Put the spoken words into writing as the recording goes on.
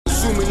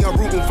assuming I'm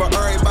rooting for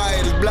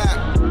everybody that's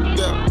black.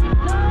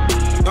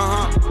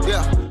 Yeah.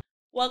 Yeah.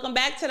 Welcome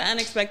back to the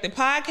Unexpected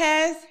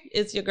Podcast.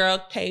 It's your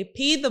girl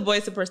KP, the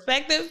voice of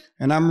perspective.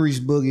 And I'm Reese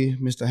Boogie,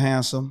 Mr.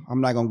 Handsome.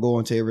 I'm not going to go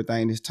into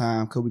everything this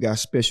time because we got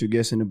special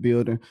guests in the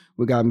building.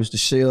 We got Mr.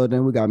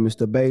 Sheldon. We got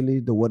Mr.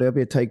 Bailey, the Whatever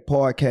It Take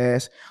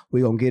podcast.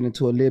 We're going to get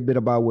into a little bit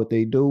about what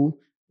they do,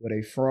 where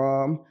they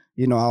from,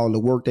 you know, all the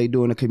work they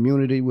do in the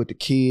community with the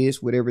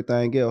kids, with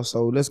everything else.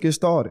 So let's get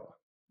started.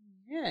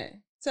 Yeah.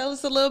 Tell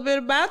us a little bit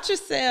about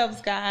yourselves,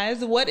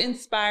 guys. What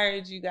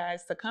inspired you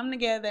guys to come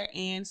together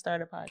and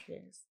start a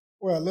podcast?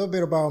 Well, a little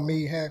bit about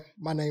me.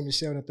 My name is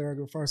Sheldon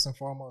Thurgood. First and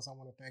foremost, I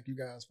want to thank you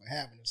guys for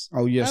having us.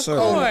 Oh, yes, sir.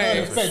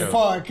 Unexpected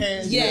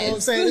podcast. You know what I'm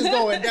saying? It's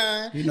going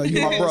down. You know,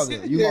 you my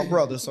brother. You my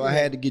brother, so I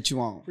had to get you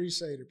on.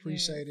 Appreciate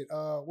it.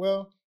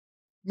 Well,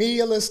 me,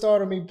 a little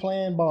started me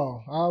playing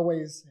ball. I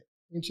always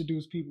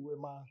introduce people with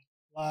my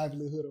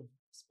livelihood of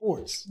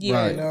sports. Yeah.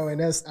 Right. You know,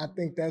 and I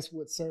think that's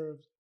what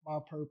serves my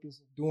purpose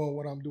of doing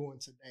what I'm doing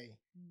today.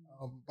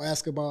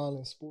 Basketball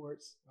and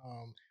sports.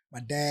 My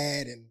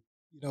dad and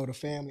the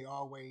family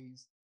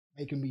always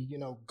making me,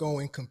 go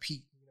and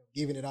compete,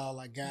 giving it all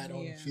I got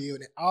on the field.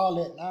 And all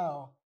that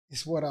now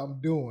is what I'm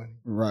doing.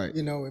 Right.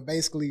 And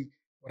basically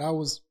what I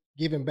was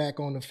giving back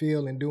on the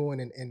field and doing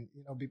and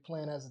be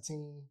playing as a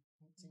team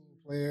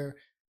player,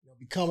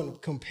 becoming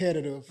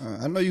competitive.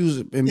 I know you was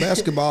in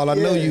basketball. I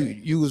know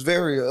you was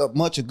very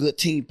much a good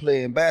team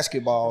player in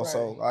basketball,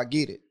 so I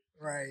get it.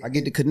 Right. I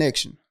get the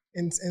connection.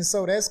 And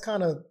so that's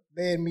kind of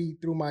led me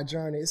through my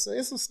journey. It's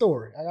a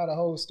story. I got a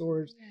whole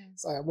story.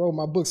 So I wrote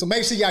my book. So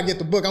make sure y'all get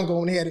the book. I'm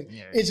going ahead and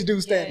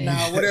introduce that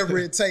now, whatever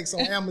it takes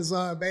on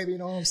Amazon, baby. You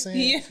know what I'm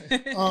saying?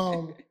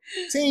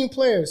 Team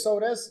players. So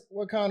that's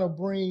what kind of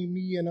bring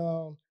me and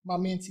my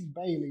mentee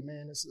Bailey,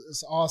 man.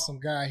 It's an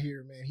awesome guy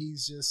here, man.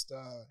 He's just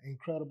an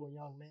incredible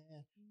young man.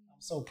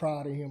 I'm so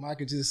proud of him. I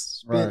could just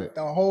spit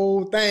the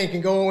whole thing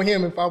and go on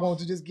him if I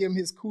want to just give him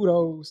his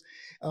kudos.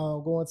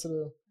 Going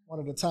to one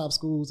of the top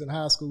schools in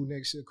high school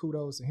next year.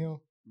 Kudos to him.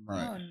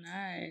 Right. Oh,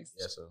 nice.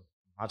 Yes, sir.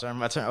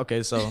 My turn.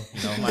 Okay, so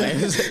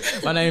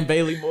my name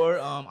Bailey Moore.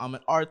 I'm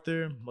an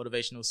author,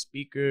 motivational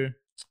speaker,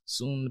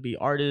 soon to be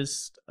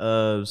artist.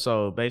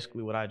 So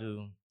basically, what I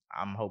do,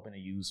 I'm hoping to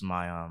use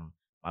my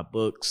my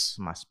books,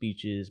 my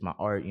speeches, my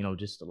art,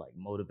 just to like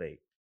motivate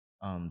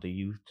the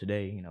youth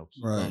today.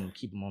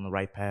 Keep them on the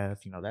right path.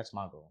 That's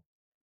my goal.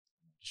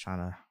 Just trying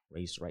to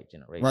raise the right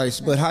generation. Right.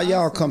 But how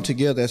y'all come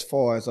together as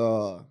far as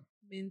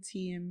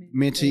mentee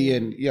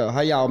and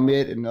how y'all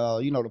met and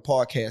the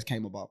podcast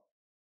came about?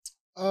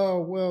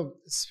 Well,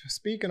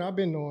 speaking, I've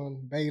been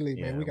knowing Bailey,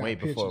 man. We got way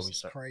pictures. Before we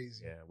started,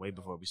 crazy. Yeah, way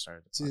before we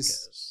started the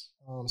just,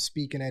 podcast.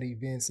 Speaking at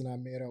events, and I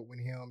met up with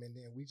him, and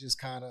then we just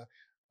kind of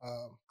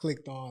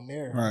clicked on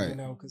there, right?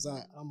 Because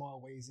I'm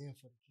always in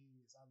for the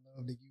kids. I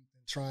love the youth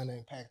and trying to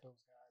impact those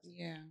guys.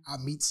 Yeah, I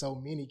meet so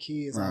many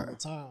kids all the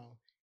time,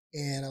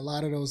 and a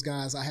lot of those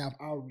guys I have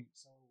outreach.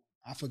 So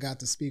I forgot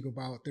to speak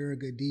about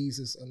Thurgood Deeds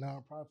is a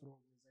nonprofit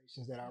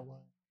organization that I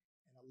run,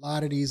 and a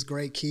lot of these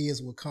great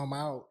kids will come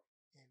out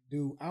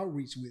do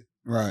outreach with.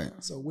 Right.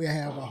 So we'll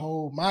have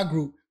my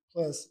group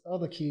plus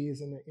other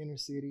kids in the inner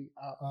city,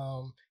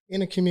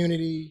 in the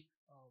community,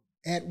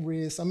 at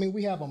risk. I mean,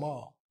 we have them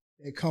all.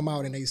 They come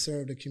out and they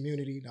serve the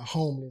community, the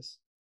homeless.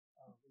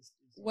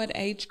 What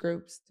age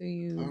groups do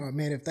you?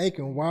 Man, if they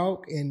can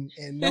walk and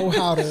know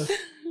how to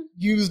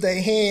use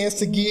their hands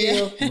to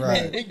give,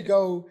 man,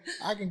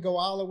 I can go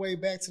all the way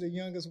back to the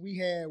youngest we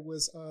had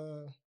was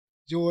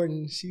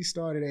Jordan. She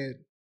started at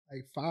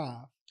like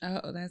 5.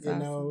 Oh, that's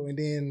awesome. And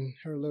then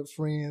her little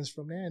friends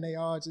from there, and they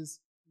all just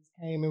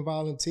came and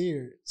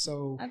volunteered.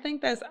 So I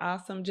think that's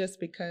awesome just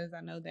because I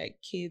know that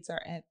kids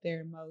are at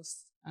their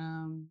most,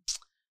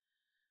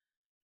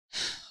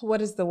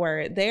 what is the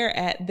word? They're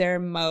at their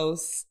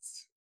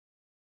most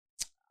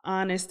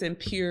honest and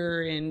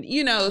pure and,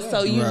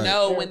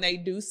 so when they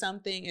do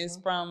something is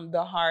from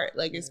the heart,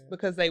 like it's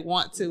because they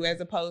want to,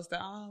 as opposed to,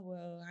 oh,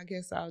 well, I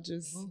guess I'll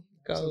just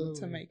go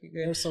to make it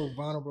good. They're so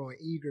vulnerable and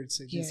eager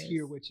to just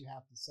hear what you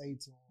have to say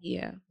to them.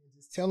 Yeah. And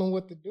just tell them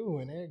what to do,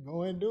 and they're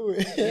going to do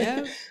it.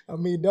 Yeah. I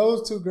mean,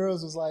 those two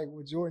girls was like,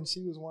 with Jordan,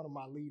 she was one of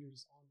my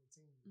leaders on the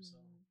team. So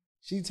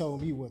she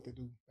told me what to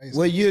do.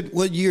 Basically.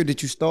 What year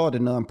did you start a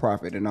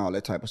nonprofit and all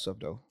that type of stuff,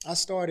 though? I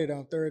started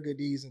on Thurgood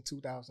Deeds in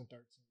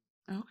 2013.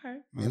 Okay.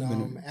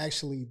 And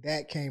actually,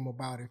 that came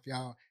about,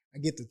 I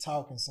get to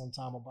talking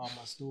sometime about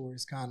my story.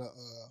 It's kind of,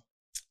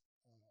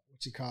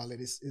 what you call it,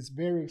 it's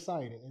very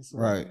exciting. It's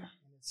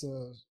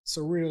a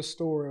surreal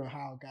story of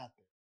how I got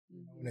there,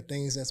 and the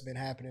things that's been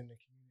happening in the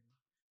community.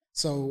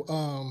 So,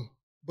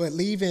 but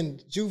leaving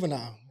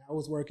juvenile, I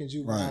was working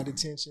juvenile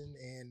detention,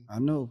 and I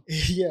know,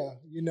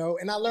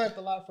 and I learned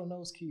a lot from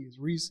those kids.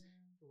 Reese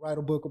write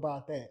a book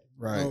about that,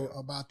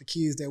 about the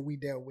kids that we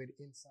dealt with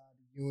inside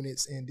the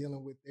units and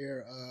dealing with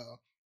their,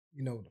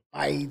 the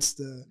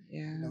fights,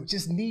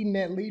 just needing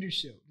that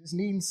leadership, just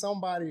needing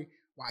somebody.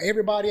 While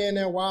everybody in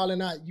there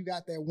wilding out, you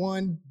got that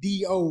one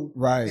DO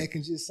that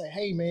can just say,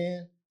 hey,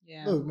 man,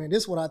 look, man,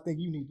 this is what I think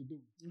you need to do.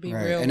 Be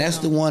real. And that's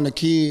the one the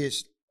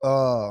kids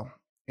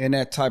in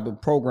that type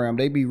of program,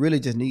 they be really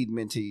just need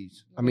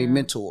mentees. I mean,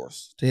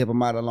 mentors to help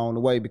them out along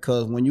the way,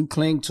 because when you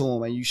cling to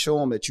them and you show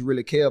them that you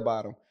really care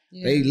about them,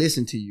 they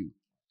listen to you.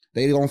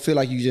 They don't feel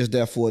like you just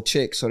there for a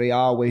check. So they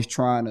always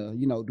trying to,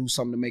 you know, do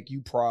something to make you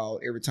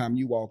proud every time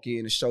you walk in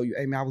and show you,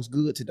 hey, man, I was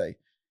good today.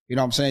 You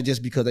know what I'm saying?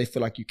 Just because they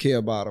feel like you care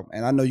about them.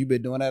 And I know you've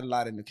been doing that a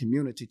lot in the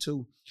community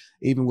too,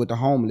 even with the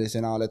homeless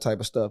and all that type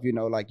of stuff. You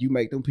know, like you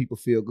make them people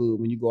feel good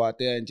when you go out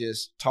there and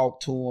just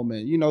talk to them.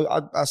 And, you know,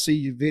 I see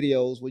your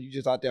videos where you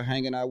just out there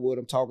hanging out with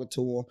them, talking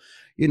to them,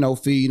 you know,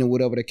 feeding,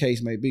 whatever the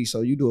case may be.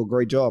 So you do a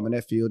great job in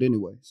that field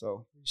anyway.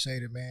 So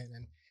appreciate it,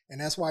 man. And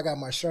that's why I got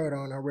my shirt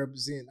on. I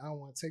represent. I don't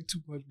want to take too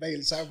much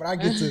Bailey side, but I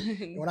get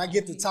to when I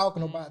get to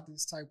talking about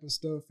this type of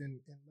stuff and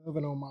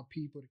loving on my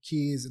people, the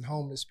kids and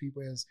homeless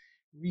people, as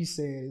Reese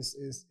said, it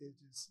just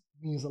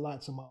means a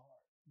lot to my heart.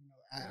 You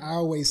know, I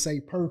always say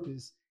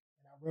purpose,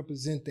 and I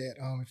represent that.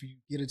 If you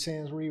get a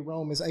chance, read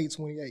Romans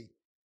 8:28, and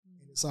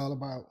it's all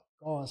about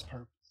God's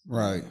purpose.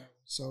 Right. You know?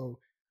 So,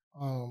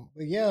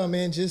 but yeah,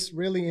 man, just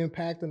really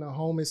impacting the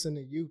homeless and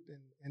the youth,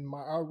 and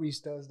my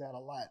outreach does that a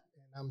lot.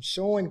 I'm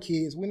showing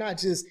kids, we're not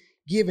just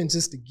giving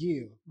just to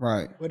give.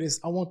 Right. But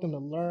I want them to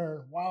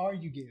learn, why are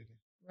you giving?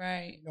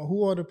 Right. You know,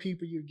 who are the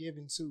people you're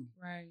giving to?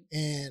 Right.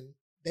 And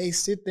they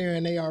sit there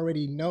and they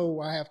already know.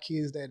 I have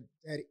kids that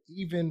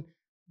even,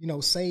 you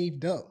know,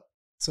 saved up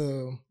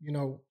to, you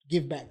know,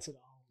 give back to the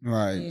home.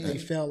 Right. Yeah. They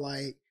felt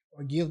like,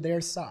 or give their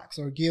socks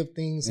or give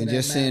things. And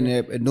just seeing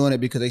that and doing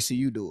it because they see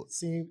you do it.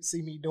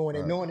 See me doing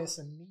it, knowing it's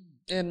a need.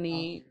 A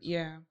need,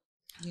 yeah.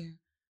 Yeah.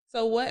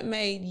 So what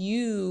made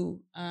you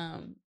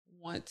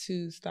want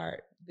to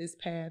start this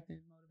path in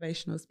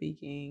motivational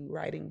speaking,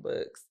 writing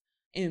books,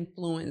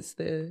 influence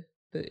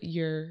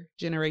your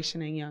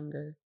generation and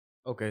younger?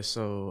 Okay,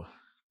 so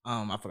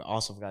I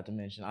also forgot to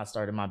mention I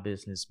started my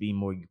business, Be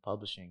More You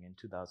Publishing, in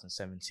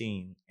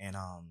 2017, and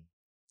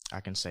I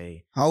can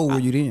say, how old were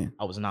you then?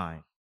 I was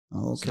 9.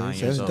 Oh, okay, 9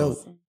 so years that's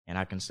old. dope. And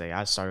I can say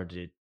I started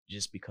it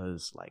just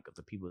because, like, of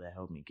the people that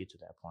helped me get to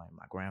that point.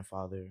 My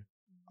grandfather,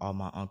 all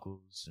my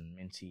uncles and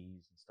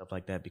mentees and stuff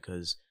like that,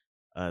 because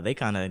they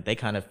kind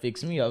of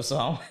fixed me up.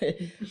 So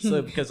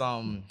because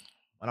when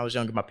I was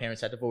younger, my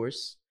parents had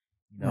divorced,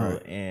 you know,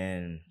 right.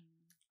 And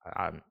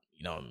I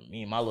you know,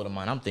 me and my little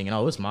mind, I'm thinking,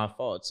 oh, it's my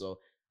fault. So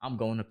I'm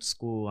going up to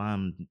school,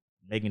 I'm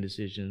making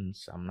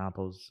decisions I'm not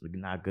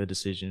good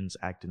decisions,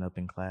 acting up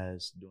in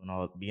class,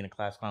 being a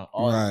class clown,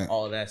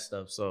 all that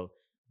stuff. So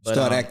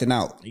start acting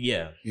out.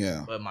 Yeah.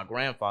 But my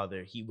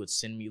grandfather, he would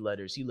send me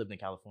letters. He lived in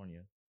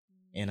California,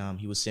 and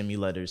he would send me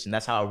letters, and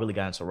that's how I really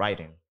got into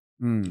writing.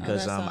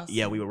 Because awesome.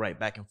 We would write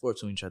back and forth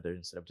to each other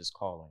instead of just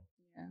calling.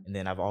 Yeah. And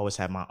then I've always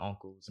had my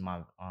uncles and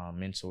my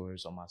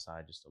mentors on my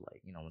side just to,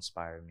 like, you know,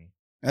 inspire me.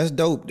 That's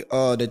dope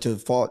that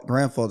your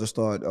grandfather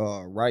started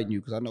writing you,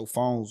 because I know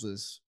phones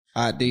was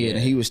out there and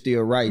he was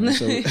still writing.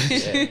 So,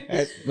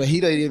 but he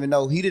didn't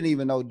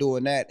even know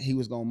doing that he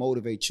was gonna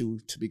motivate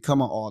you to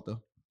become an author.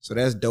 So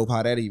that's dope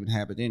how that even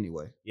happened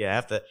anyway. Yeah,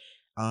 after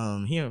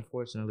he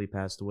unfortunately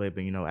passed away,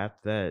 but you know,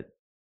 after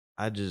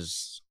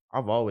that,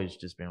 I've always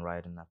just been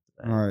writing after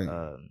that.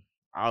 Right.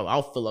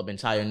 I'll fill up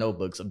entire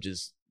notebooks of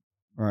just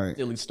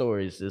silly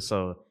stories.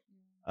 So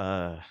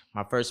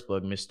my first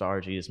book, Mr.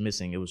 RG is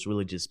Missing, it was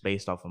really just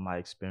based off of my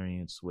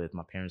experience with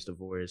my parents'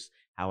 divorce,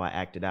 how I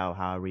acted out,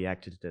 how I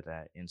reacted to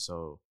that. And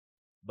so,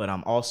 but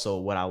also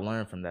what I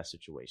learned from that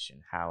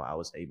situation, how I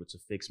was able to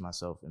fix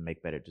myself and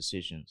make better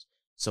decisions.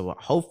 So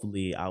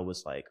hopefully I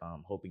was like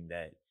hoping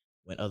that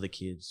when other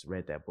kids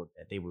read that book,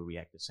 that they would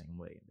react the same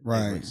way.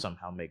 Right. They would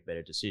somehow make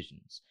better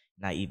decisions.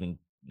 Not even,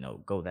 you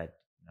know, go that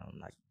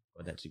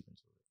deep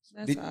into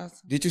it. That's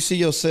awesome. Did you see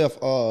yourself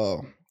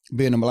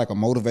being like a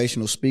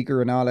motivational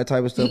speaker and all that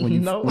type of stuff when you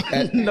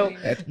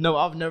No,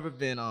 I've never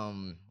been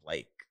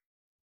like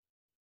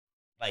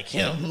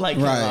him. Like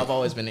right. I've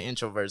always been an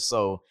introvert.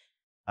 So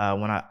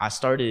when I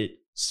started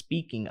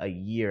speaking a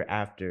year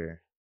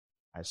after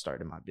I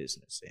started my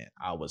business, and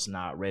I was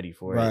not ready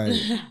for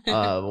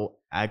it.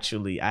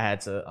 Actually, I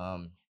had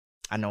to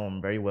I know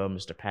him very well,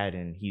 Mr.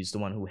 Patton. He's the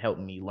one who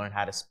helped me learn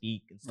how to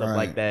speak and stuff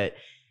like that.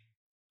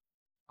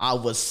 I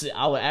would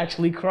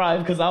actually cry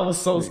because I was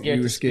so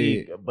scared to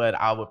speak, but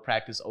I would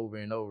practice over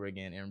and over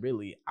again. And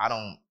really,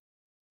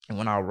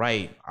 when I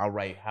write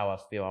how I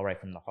feel. I write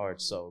from the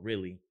heart. So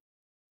really,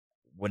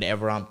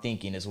 whatever I'm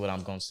thinking is what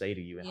I'm going to say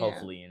to you, and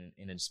hopefully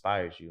it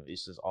inspires you.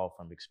 It's just all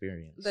from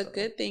experience. The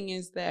good thing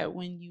is that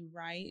when you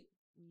write,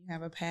 you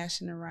have a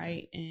passion to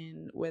write,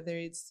 and whether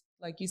it's,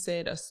 like you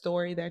said, a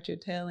story that you're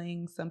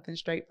telling, something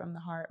straight from the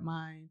heart,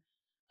 mind,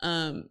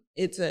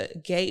 it's a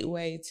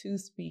gateway to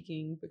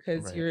speaking,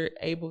 because you're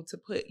able to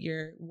put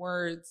your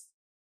words,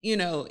 you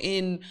know,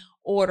 in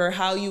order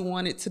how you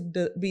want it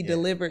to be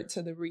delivered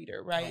to the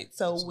reader, right?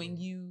 So when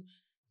you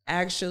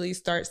actually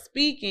start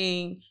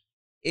speaking,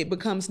 it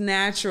becomes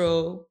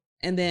natural,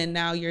 and then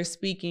now you're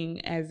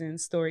speaking as in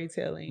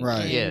storytelling,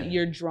 and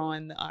you're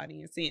drawing the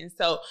audience in.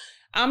 So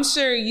I'm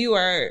sure you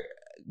are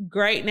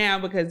great now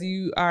because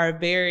you are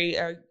very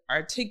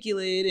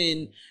articulate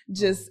and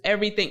just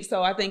everything.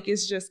 So I think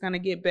it's just going to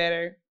get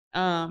better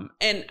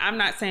And I'm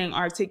not saying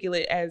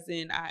articulate as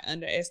in I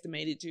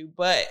underestimated you,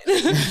 but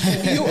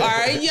you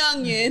are a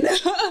youngin'.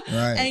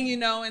 Right.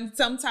 And and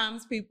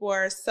sometimes people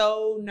are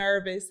so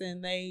nervous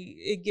and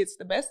it gets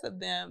the best of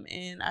them.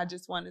 And I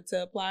just wanted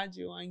to applaud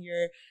you on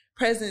your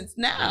presence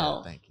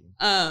now. Thank you.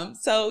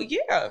 So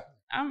yeah,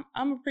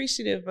 I'm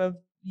appreciative of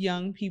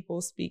young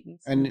people speaking.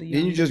 And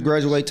didn't you just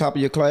graduate top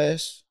of your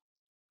class?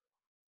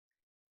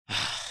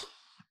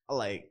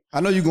 Like,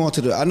 I know you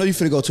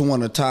finna go to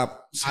one of the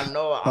top. I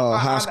know,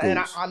 high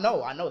schools. I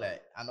know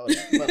that.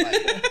 But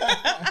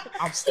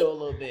like, I'm still a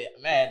little bit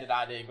mad that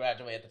I didn't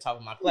graduate at the top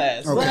of my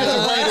class. Okay.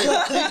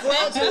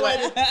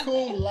 Graduated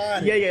cum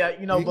laude. Yeah,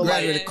 He but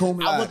graduated like, cum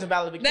laude. I wasn't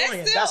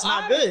valedictorian. That's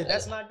not good.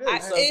 That's not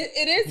good. So,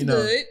 it is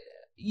good.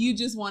 You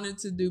just wanted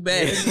to do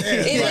better. Yeah.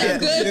 It is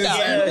good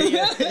though.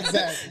 Yeah,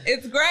 exactly.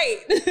 It's great.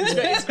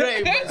 It's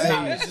great, but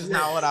it's just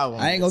not what I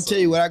want. I ain't gonna tell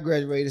you what I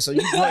graduated, so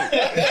you great.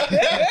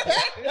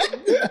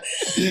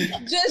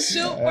 Just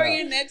shoot for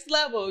your next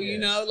level, you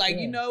know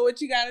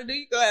what you gotta do.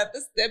 You're gonna have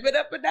to step it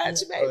up a notch,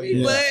 baby.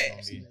 Yeah.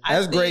 But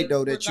That's great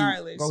though that you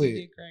regardless, go ahead.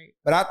 did great.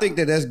 But I think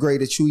that's great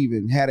that you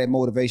even had that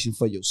motivation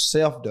for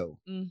yourself though.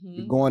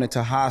 Mm-hmm. Going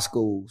into high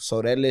school.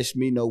 So that lets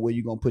me know where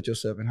you're gonna put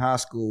yourself in high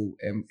school,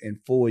 and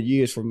 4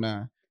 years from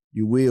now,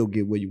 you will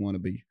get where you want to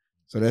be.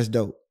 So that's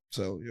dope.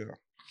 So yeah.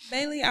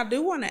 Bailey, I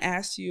do want to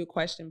ask you a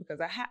question because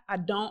I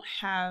don't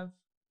have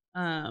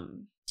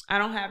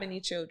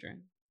any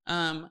children.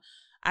 I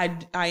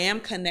am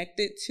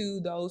connected to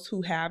those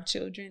who have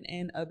children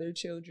and other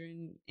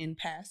children in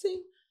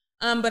passing.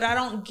 But I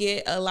don't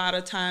get a lot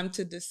of time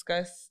to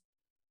discuss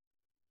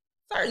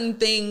certain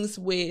things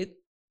with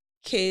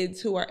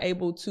kids who are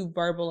able to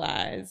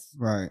verbalize.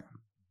 Right.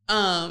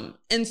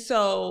 And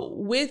so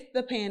with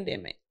the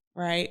pandemic,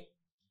 right?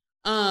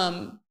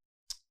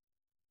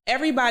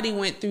 Everybody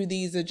went through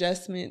these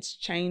adjustments,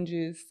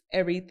 changes,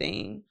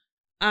 everything.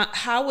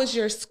 How was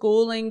your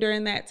schooling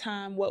during that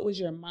time? What was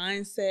your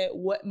mindset?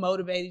 What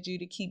motivated you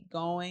to keep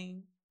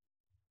going?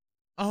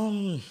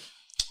 I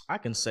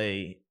can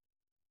say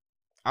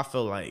I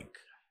feel like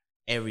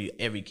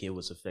every kid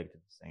was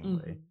affected the same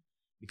way,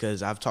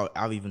 because I've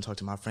even talked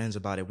to my friends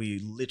about it. We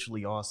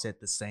literally all said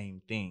the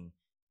same thing,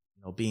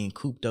 being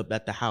cooped up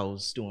at the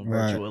house doing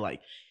virtual,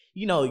 like.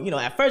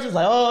 At first it's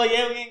like, oh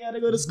yeah, we ain't gotta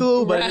go to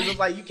school, but it was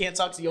like you can't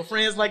talk to your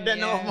friends like that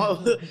no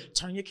more.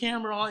 Turn your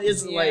camera on.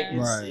 It's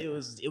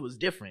it was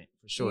different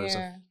for sure. It's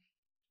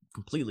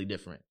completely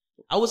different.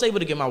 I was able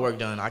to get my work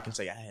done. I can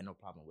say I had no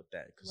problem with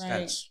that because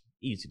that's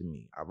easy to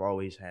me. I've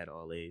always had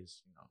all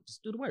A's.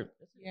 Just do the work.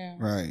 Yeah.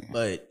 Right.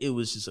 But it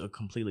was just a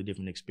completely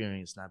different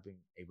experience not being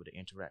able to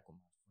interact with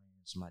my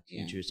friends, my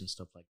teachers, and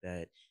stuff like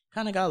that.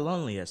 Kind of got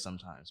lonely at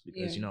sometimes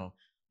because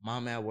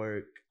Mom at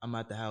work, I'm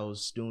at the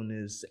house doing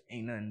this,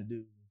 ain't nothing to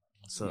do.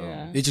 So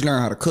did you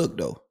learn how to cook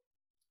though?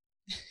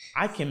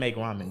 I can make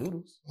ramen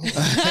noodles.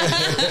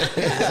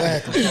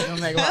 Exactly. I can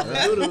make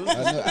ramen noodles.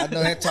 I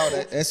know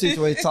that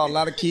situation taught a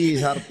lot of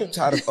kids how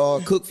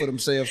to cook for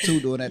themselves too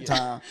during that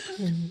time.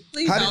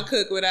 Please don't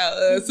cook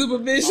without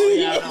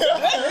supervision.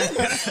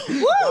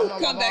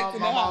 Come back to the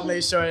my house. mom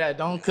made sure that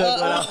don't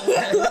cook without.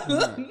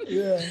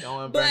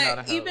 Don't burn out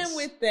the house. But even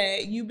with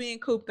that, you being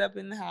cooped up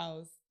in the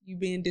house, you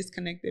being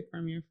disconnected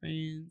from your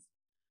friends.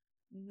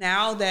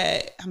 Now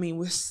that,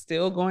 we're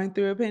still going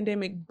through a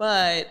pandemic,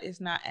 but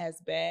it's not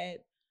as bad.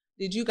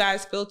 Did you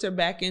guys filter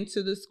back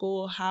into the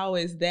school? How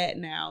is that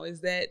now?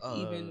 Is that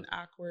even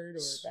awkward or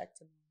back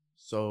to normal?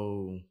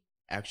 So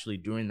actually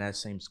during that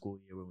same school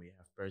year when we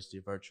first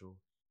did virtual,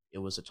 it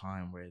was a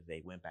time where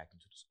they went back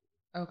into the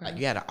school. Okay. Like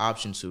you had an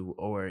option to,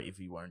 or if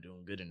you weren't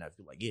doing good enough,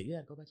 you're like,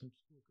 yeah, go back to school.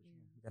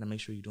 You gotta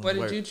make sure you're doing What the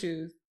work. did you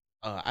choose?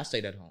 I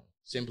stayed at home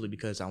simply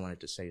because I wanted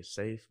to stay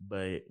safe,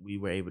 but we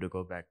were able to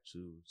go back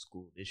to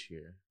school this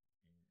year.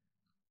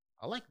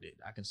 I liked it.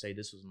 I can say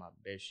this was my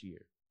best year.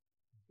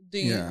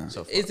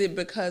 Is it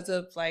because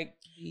of like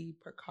the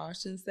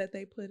precautions that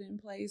they put in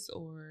place,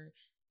 or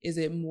is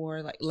it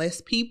more like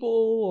less people,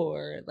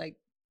 or like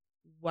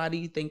why do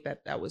you think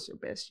that was your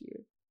best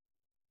year?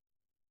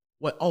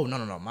 What? Oh no,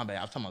 my bad.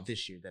 I'm talking about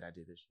this year that I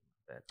did this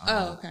year.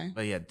 Okay.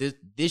 But yeah,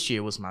 this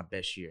year was my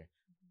best year.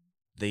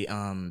 The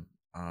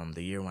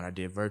year when I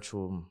did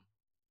virtual,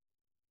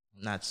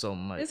 not so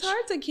much. It's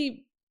hard to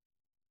keep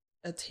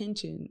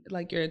attention,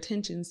 like your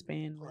attention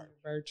span when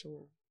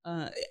virtual.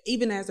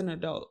 Even as an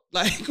adult,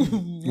 like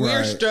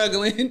we're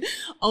struggling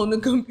on the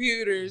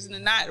computers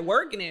and not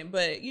working it,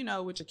 but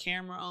with your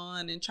camera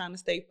on and trying to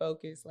stay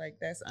focused, like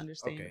that's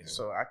understandable. Okay,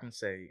 so I can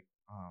say,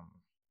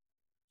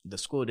 the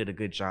school did a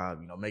good job,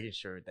 making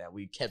sure that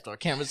we kept our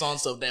cameras on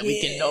so that we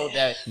can know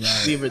that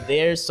we were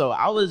there. So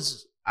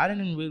I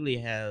didn't really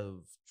have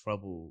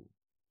trouble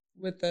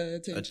with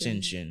the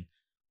attention,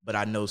 but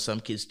I know some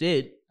kids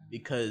did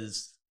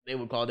because they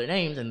would call their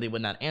names and they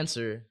would not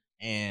answer,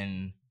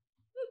 and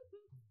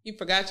you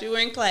forgot you were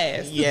in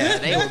class. Yeah,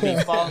 they would be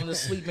falling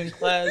asleep in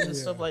class and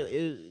stuff like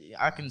that.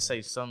 I can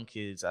say some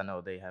kids, I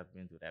know they have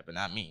been through that, but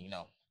not me.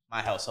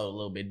 My household a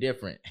little bit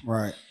different.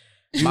 Right.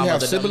 You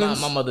have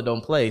siblings? My mother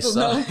don't play,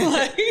 so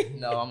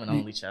no, I'm an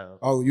only child.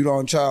 Oh, you the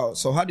only child.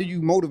 So how do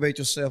you motivate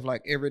yourself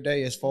like every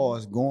day as far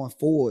as going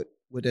forward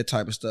with that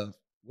type of stuff?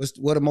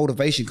 Where the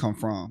motivation come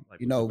from? Like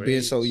you know,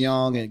 being so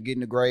young and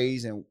getting the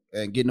grades and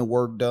getting the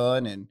work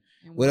done and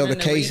whatever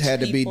the case had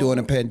to be during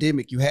the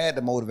pandemic, you had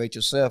to motivate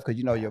yourself because,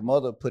 you know, your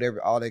mother put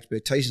all the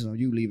expectations on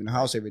you leaving the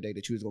house every day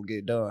that you was going to get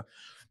it done.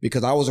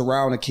 Because I was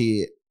around a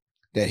kid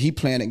that he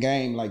playing a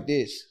game like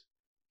this,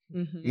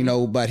 you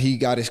know, but he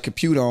got his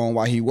computer on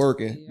while he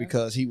working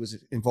because he was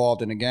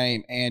involved in the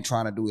game and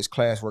trying to do his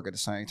classwork at the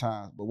same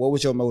time. But what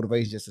was your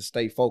motivation just to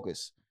stay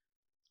focused?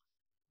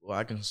 Well,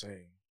 I can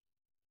say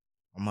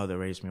my mother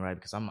raised me right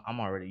because I'm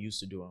already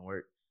used to doing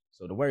work.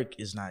 So the work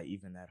is not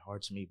even that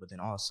hard to me, but then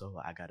also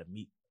I got to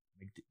meet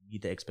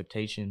the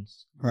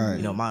expectations. Right.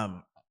 You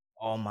know,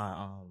 all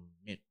my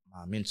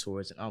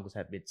mentors and uncles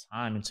have been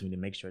time into me to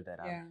make sure that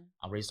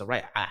I'm raised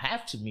right. I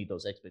have to meet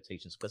those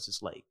expectations because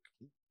it's like,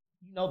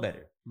 you know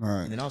better.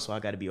 Right. And then also I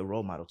got to be a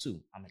role model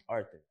too. I'm an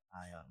author.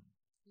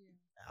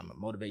 I'm a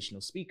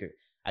motivational speaker.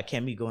 I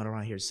can't be going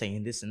around here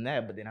saying this and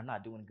that, but then I'm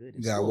not doing good.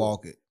 You gotta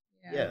walk it.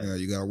 Yeah,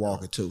 you gotta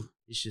walk it too.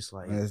 It's just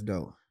like that's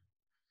dope.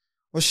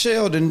 Well,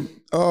 Sheldon,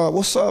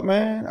 what's up,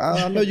 man?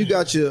 I know you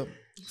got your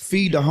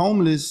Feed the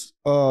Homeless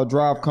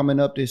drive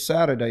coming up this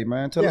Saturday,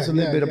 man. Tell us a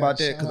little bit about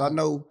that because I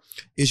know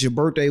it's your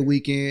birthday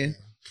weekend,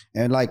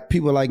 and like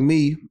people like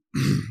me,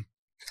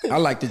 I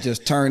like to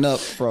just turn up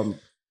from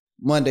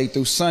Monday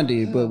through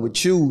Sunday, but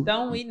with you,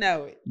 don't we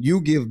know it?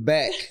 You give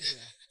back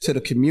to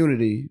the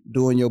community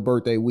during your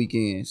birthday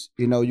weekends.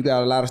 You know, you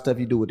got a lot of stuff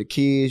you do with the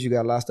kids. You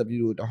got a lot of stuff you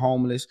do with the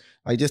homeless.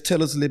 Like, just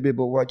tell us a little bit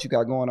about what you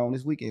got going on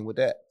this weekend with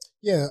that.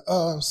 Yeah,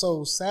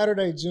 so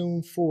Saturday,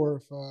 June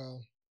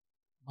 4th,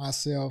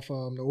 myself,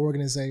 the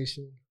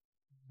organization,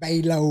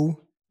 Baylo,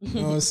 you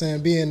know what I'm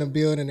saying, be in the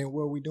building, and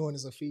what we're doing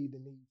is a feed the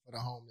need for the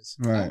homeless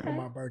for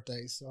my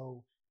birthday.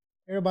 So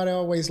everybody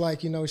always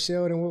like, you know,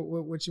 Sheldon,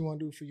 what you want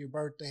to do for your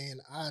birthday? And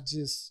I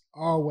just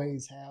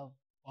always have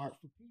art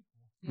for people.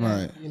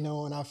 Right. You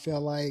know, and I feel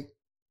like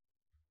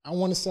I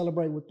want to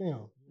celebrate with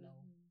them, you know,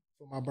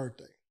 for my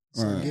birthday.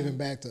 So giving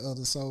back to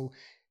others. So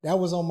that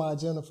was on my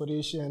agenda for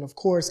this year. And of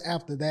course,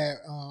 after that,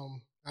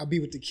 I'll be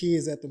with the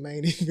kids at the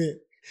main event.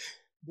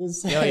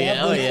 So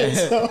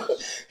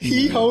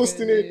he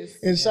hosting it,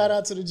 and shout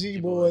out to the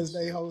G Boys,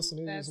 they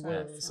hosting it as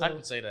well. Awesome. So I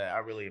can say that I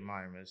really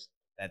admire him.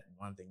 That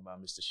one thing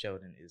about Mr.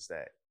 Sheldon is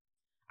that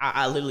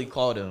I literally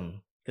called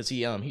him because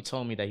he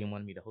told me that he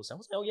wanted me to host. I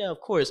was like, oh yeah,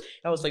 of course.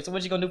 I was like, so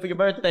what you gonna do for your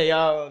birthday?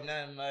 Oh,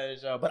 nothing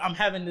much. But I'm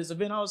having this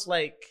event. I was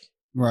like,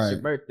 it's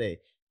your birthday.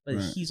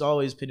 But he's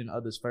always putting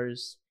others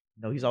first.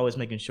 You know, he's always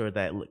making sure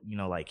that, you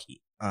know, like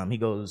he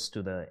goes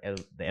to the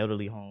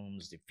elderly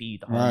homes to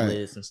feed the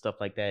homeless and stuff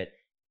like that.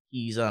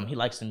 He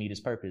likes to meet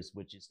his purpose,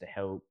 which is to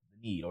help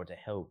the need or to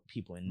help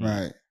people in need.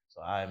 Right.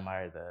 So I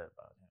admire that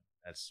about him.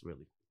 That's really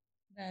cool.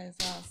 That is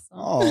awesome.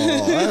 Oh,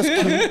 that's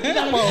cute.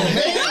 Come on,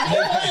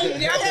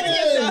 man. Y'all gotta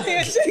get your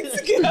handshakes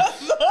together.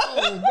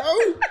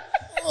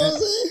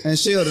 And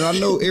Sheldon, I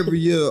know every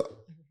year,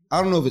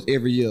 I don't know if it's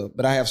every year,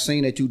 but I have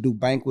seen that you do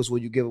banquets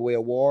where you give away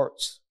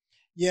awards.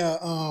 Yeah,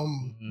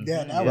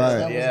 that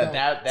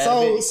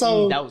was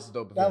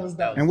dope. That was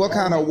dope. And what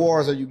kind of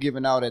awards are you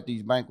giving out at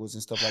these banquets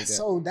and stuff like that?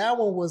 So that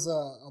one was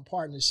a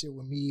partnership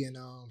with me, and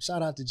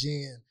shout out to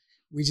Jen.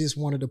 We just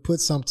wanted to put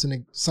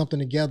something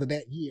together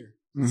that year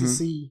to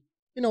see,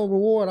 you know,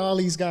 reward all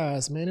these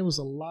guys. Man, it was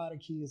a lot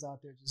of kids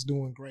out there just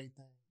doing great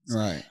things.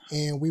 Right.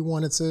 And we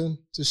wanted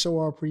to show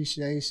our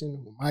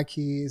appreciation with my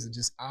kids and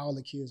just all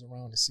the kids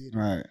around the city.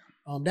 Right.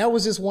 That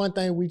was just one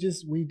thing we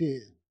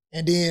did.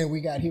 And then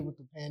we got hit with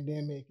the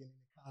pandemic and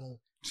it kind of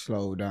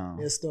slowed down.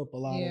 Messed up a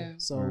lot.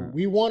 So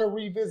we want to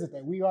revisit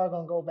that. We are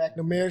going to go back.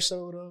 The mayor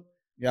showed up.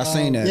 Yeah, I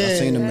seen that. I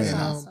seen the mayor.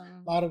 Awesome.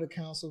 A lot of the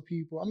council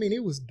people. I mean,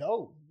 it was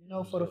dope. You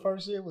know, for the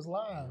first year it was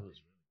live.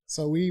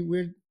 So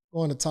we're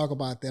going to talk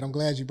about that. I'm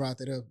glad you brought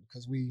that up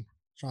because we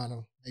trying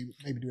to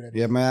maybe do that.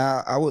 Yeah,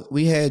 man.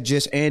 We had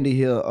just Andy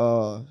here,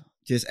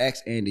 just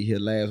asked Andy here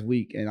last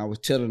week, and I was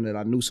telling her that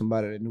I knew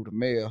somebody that knew the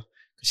mayor.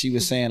 She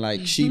was saying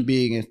like she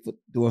big and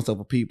doing stuff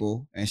for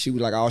people, and she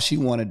was like, all she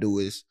want to do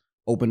is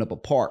open up a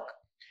park.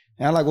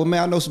 And I'm like, well,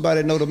 man, I know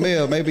somebody that know the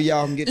mayor. Maybe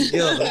y'all can get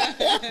together.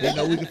 You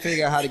know, we can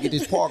figure out how to get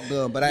this park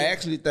done. But I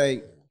actually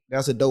think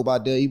that's a dope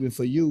idea, even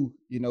for you,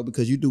 you know,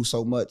 because you do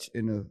so much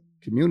in the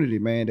community,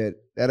 man.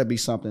 That'll be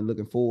something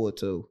looking forward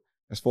to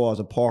as far as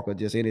a park or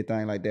just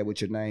anything like that with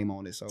your name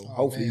on it. So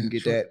hopefully you can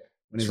get that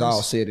when it's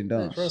all said and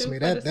done. Trust me,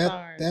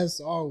 that's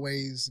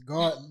always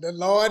God. The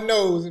Lord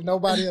knows, if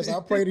nobody else. I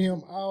pray to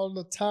Him all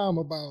the time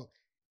about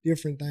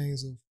different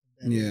things of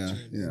that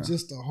nature,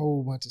 just a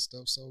whole bunch of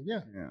stuff. So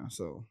yeah.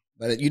 So,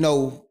 but you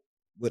know,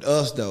 with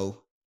us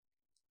though,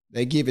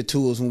 they give it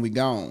to us when we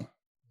gone.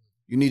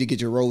 You need to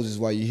get your roses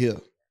while you're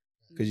here,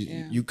 because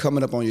you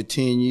coming up on your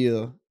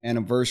 10-year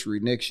anniversary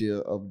next year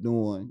of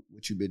doing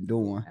what you've been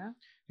doing,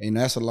 and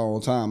that's a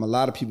long time. A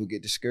lot of people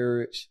get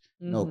discouraged,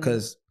 you know,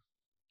 because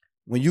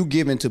when you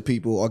giving to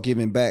people or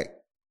giving back,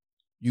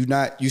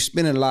 you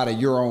spending a lot of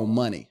your own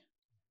money.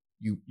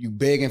 you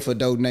begging for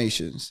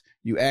donations,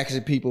 you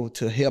asking people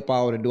to help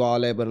out and do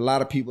all that. But a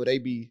lot of people, they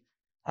be,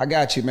 I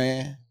got you,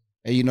 man.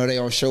 And you know, they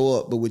don't show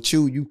up. But with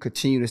you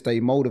continue to stay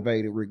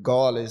motivated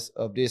regardless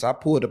of this. I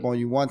pulled up on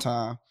you one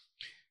time.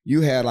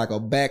 You had like a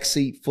back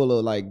seat full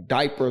of like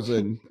diapers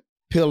and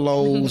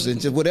pillows and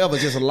just whatever,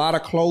 just a lot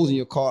of clothes in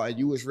your car, and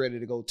you was ready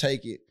to go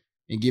take it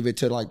and give it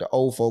to like the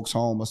old folks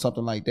home or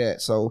something like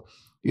that. So,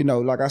 you know,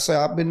 like I said,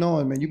 I've been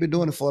knowing, man, you've been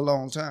doing it for a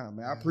long time,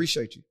 man. I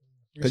appreciate you.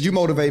 Because you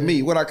motivate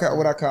me. What I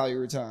call you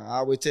every time. I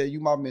always tell you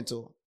my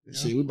mentor. Yeah.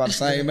 Shit, we about the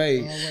same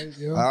age.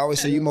 I always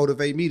say you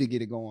motivate me to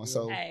get it going.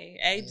 So hey,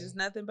 age is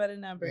nothing but a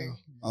number.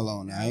 Hold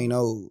on now, I ain't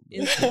old.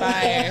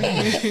 Inspire.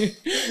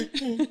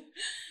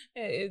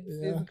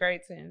 It's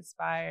great to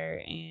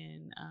inspire,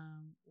 and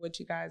what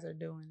you guys are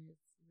doing is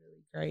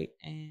really great.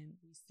 And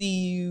we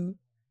see you,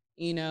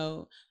 you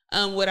know.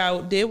 What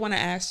I did want to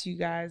ask you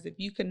guys, if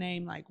you could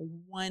name like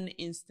one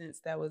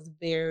instance that was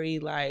very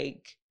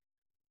like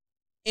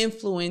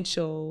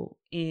influential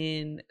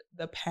in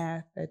the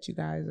path that you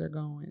guys are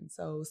going.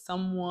 So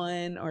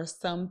someone or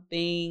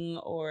something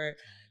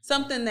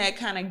that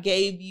kind of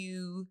gave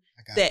you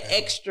that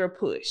extra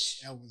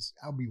push.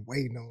 I'll be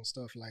waiting on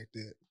stuff like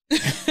that.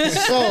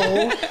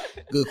 So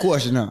good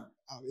question, huh?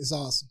 It's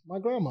awesome. My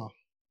grandma.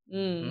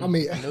 Mm. I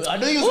mean, I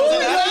knew you was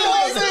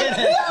gonna say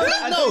that.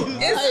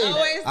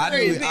 I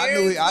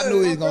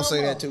knew he was gonna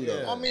say that too,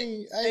 though. I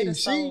mean, hey,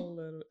 she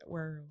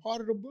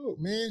part of the book,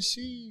 man.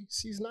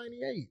 She's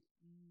 98,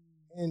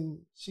 and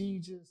she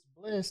just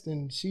blessed,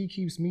 and she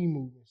keeps me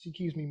moving. She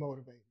keeps me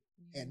motivated.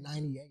 At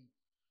 98,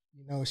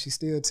 you know, she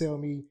still tell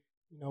me,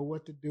 you know,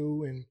 what to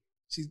do, and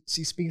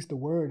she speaks the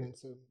word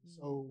into me.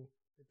 So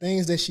the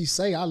things that she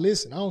say, I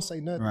listen. I don't say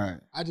nothing. Right.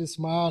 I just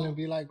smile and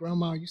be like,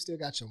 Grandma, you still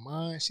got your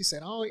mind. She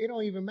said, it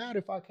don't even matter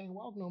if I can't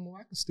walk no more.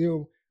 I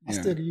still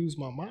can use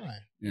my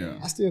mind. Yeah.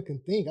 I still can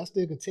think. I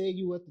still can tell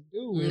you what to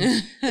do.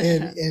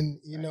 And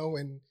you know,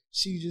 and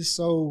she's just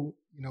so,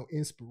 you know,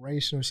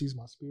 inspirational. She's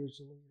my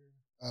spiritual leader.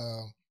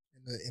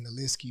 And the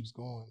list keeps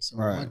going. So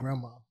my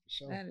grandma, for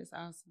sure. That is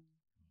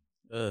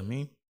awesome.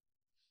 Me?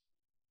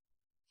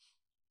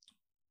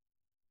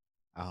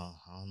 I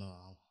don't know.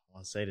 I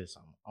want to say this.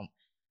 I'm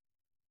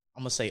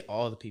gonna say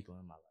all the people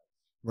in my life.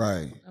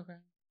 Right. Okay.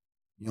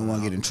 You don't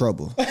want to get in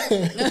trouble. Hey,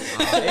 you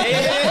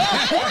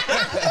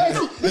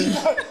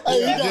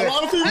got a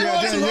lot of people.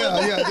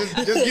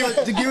 Just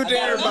give it to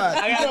everybody.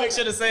 I gotta make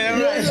sure to say that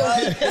right.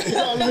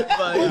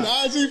 But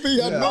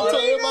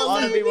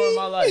all the people in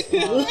my life.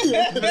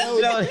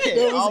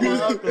 All my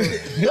uncles,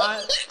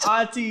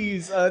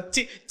 aunties,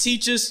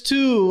 teachers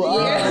too.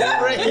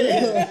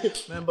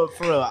 Man, but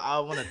for real, I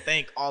want to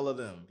thank all of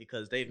them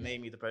because they've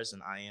made me the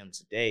person I am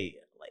today.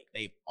 Like,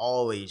 they've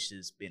always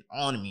just been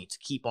on me to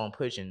keep on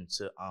pushing,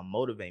 to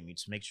motivate me,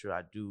 to make sure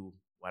I do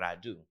what I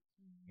do,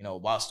 you know,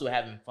 while still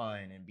having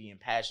fun and being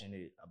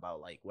passionate about,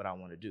 like, what I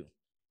want to do.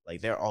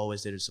 Like, they're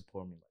always there to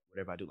support me, like,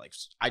 whatever I do. Like,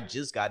 I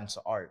just got into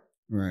art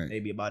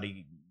maybe about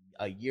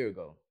a year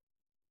ago.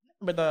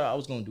 Never thought I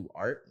was going to do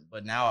art,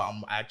 but now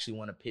I'm actually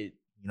want to put,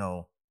 you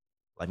know,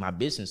 like, my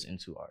business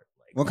into art.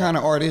 Like, what kind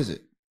of art is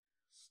it?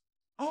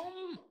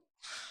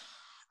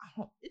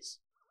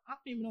 I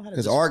don't even know how to.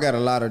 Because art got a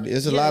lot of.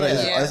 There's a lot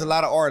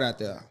of art out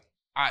there.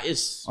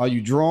 Are you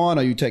drawing?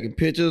 Are you taking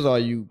pictures? Are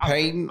you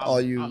painting?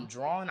 I'm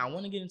drawing. I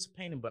want to get into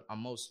painting, but I'm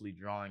mostly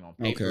drawing on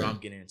paper. Okay. I'm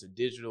getting into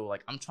digital.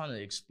 Like, I'm trying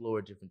to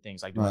explore different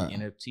things, like doing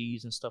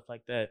NFTs and stuff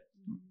like that.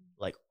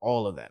 Like,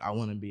 all of that. I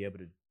want to be able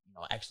to, you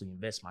know, actually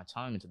invest my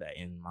time into that.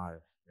 And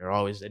they're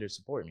always there to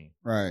support me.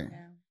 Right.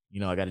 Yeah. You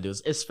know, I got to do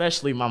this,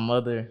 especially my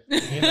mother.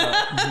 You know,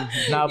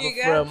 but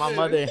for real, my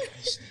mother,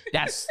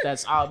 that's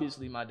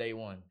obviously my day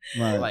one.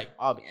 Right. Like,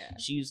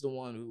 she's the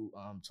one who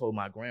told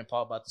my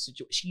grandpa about the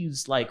situation.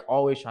 She's like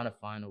always trying to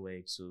find a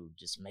way to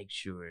just make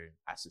sure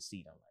I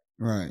succeed in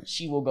life. Right.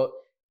 She will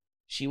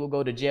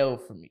go to jail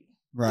for me.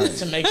 Right.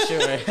 To make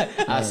sure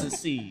I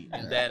succeed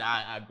and that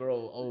I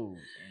grow old.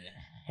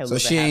 So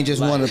she ain't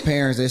just one of the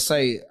parents that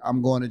say,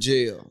 I'm going to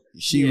jail.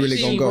 She really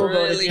gonna go.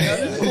 Really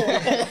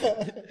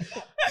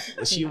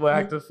but she will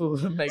act a fool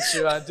to make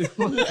sure I do.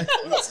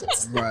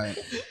 Right.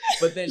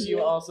 But then she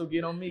will also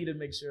get on me to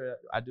make sure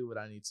I do what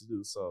I need to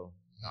do. So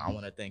I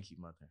want to thank you,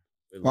 Mother.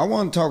 Really. Well, I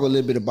want to talk a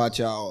little bit about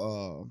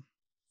y'all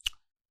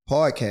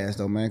podcast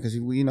though, man, because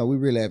we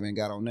really haven't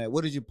got on that.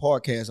 What is your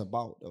podcast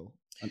about though?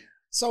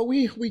 So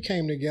we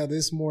came together.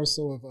 It's more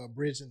so of a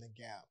bridging the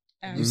gap.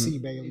 Mm-hmm. You see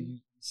Bailey, you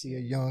see a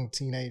young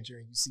teenager,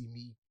 and you see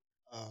me,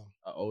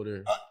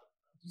 older.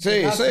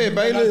 Say it,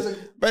 Bailey.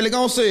 Bailey,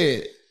 gonna say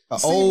it.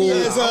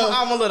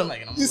 I'm a little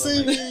man. You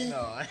see me?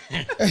 No.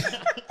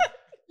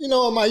 You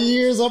know, my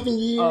years up in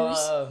years.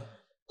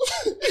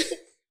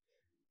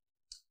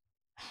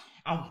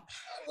 I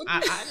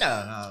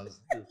know.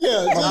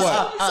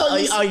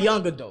 Yeah, a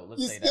young adult.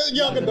 Let's say that.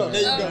 Young adult.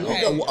 There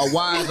you go. A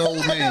wise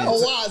old man. A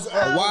wise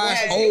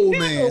old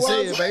man.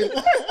 Say it,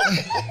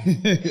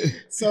 baby.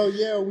 So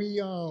yeah,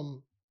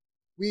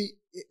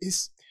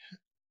 it's.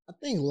 I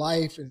think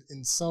life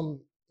in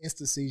some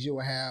instances you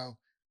will have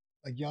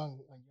a young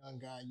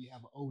guy, you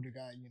have an older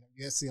guy. You know,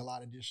 you see a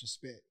lot of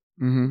disrespect.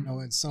 Mm-hmm. You know,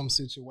 in some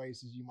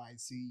situations you might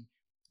see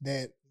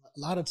that a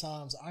lot of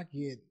times I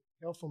get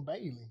help from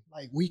Bailey.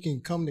 Like we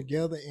can come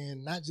together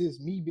and not just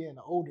me being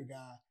the older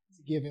guy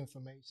to give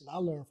information. I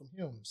learn from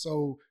him.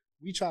 So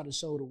we try to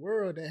show the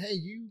world that, hey,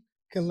 you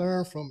can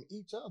learn from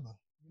each other.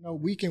 You know,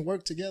 we can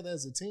work together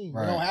as a team.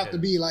 Right. We don't have to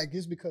be like,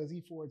 just because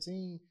he's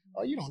 14,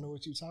 oh, you don't know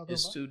what you're talking about.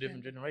 It's two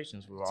different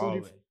generations. We're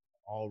Two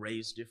all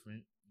raised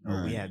different. You know,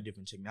 Right. we have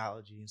different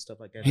technology and stuff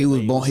like that. He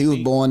was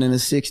born in the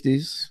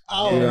 60s.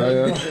 Oh,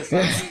 Yeah.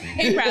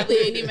 He probably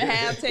didn't even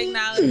have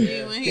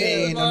technology when he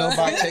Ain't was know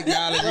born. about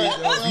technology.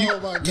 Oh,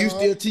 my You God.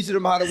 still teaching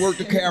them how to work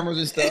the cameras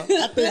and stuff.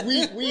 I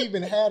think we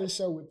even had a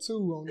show with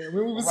Two on there.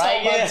 When we was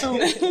Right,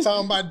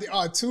 talking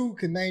about Two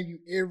can name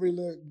you every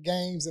little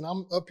games, and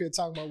I'm up here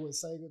talking about what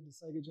Sega, the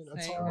Sega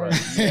Atari,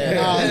 Right. and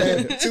all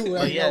that. Two,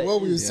 But you know,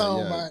 what we was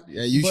talking about.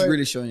 Yeah, you But-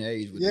 really showing your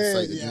age with the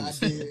Sega Yeah, I Genesis.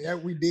 did. Yeah,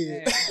 we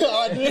did. Yeah.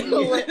 I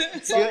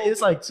did. So,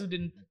 It's like two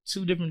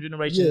different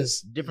generations,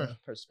 Yes. different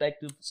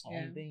perspectives on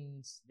Yeah.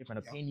 things, different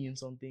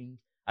opinions on things.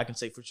 I can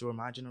say for sure,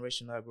 my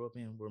generation that I grew up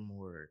in, we're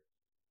more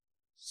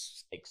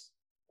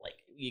like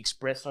we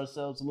express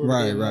ourselves a little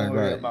bit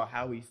more about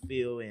how we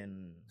feel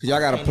and Cause y'all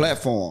got a opinion.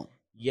 platform.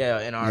 Yeah,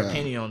 and our Yeah.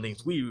 opinion on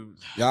things.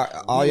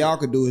 All y'all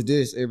could do is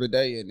this every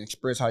day and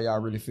express how y'all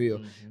really feel.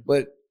 Mhm.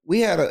 But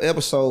we had an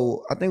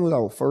episode, I think it was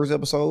our first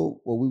episode,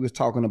 where we was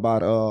talking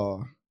about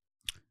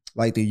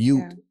like the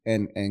youth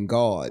and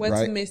God, What's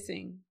right?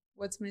 missing?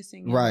 What's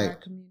missing in Right. our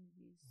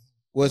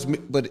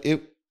communities? But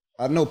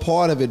I know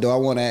part of it though. I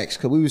want to ask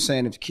because we were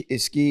saying if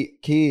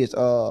kids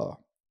are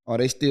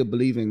they still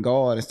believe in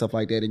God and stuff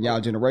like that in y'all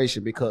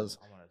generation because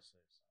I wanna say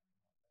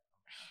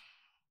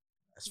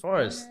something. As far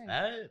as Okay.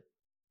 that,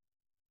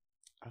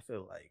 I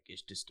feel like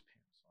it just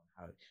depends on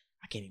how.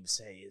 I can't even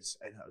say it's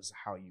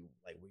how you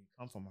like where you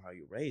come from or how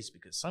you're raised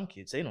because some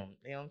kids they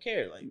don't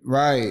care like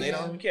right, they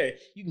don't even care.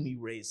 You can be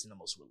raised in the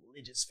most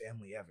religious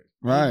family ever.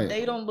 Right.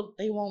 They won't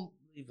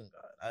believe in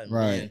God.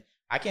 Right.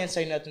 I can't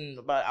say nothing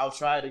about. I'll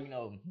try to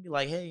be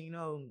like, hey,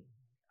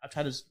 I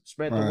try to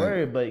spread the Right.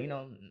 word, but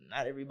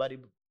not everybody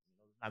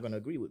not gonna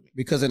agree with me.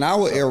 because in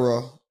our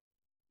era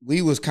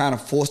we was kind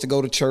of forced to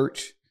go to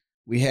church.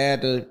 We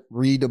had to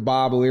read the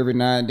Bible every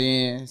now and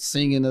then,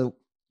 sing in the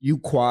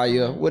youth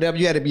choir, whatever.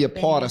 You had to be a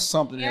part of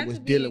something You that have was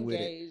to be dealing with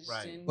it. engaged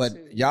Right. into-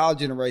 But y'all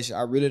generation,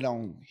 I really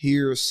don't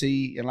hear,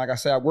 see, and like I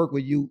said, I work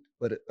with youth,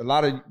 but a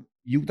lot of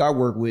youth I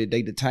work with,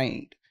 they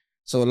detained.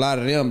 So a lot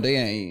of them,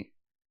 they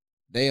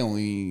don't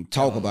even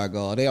talk about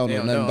God. They don't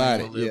know nothing about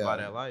it. Live by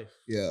Yeah, that life.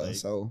 yeah. Like,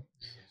 So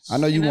I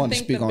know you And want to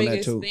think speak the on that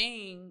biggest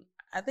too.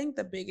 I think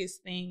the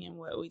biggest thing in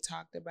what we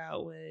talked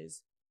about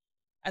was,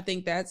 I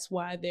think that's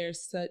why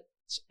there's such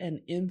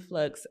an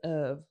influx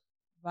of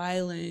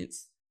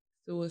violence,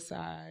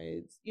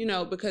 suicides,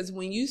 because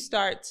when you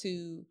start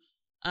to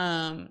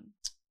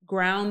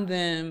ground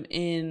them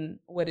in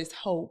what is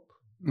hope,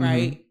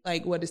 right?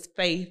 Like what is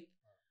faith,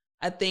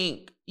 I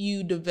think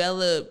you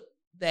develop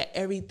that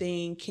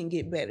everything can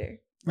get better,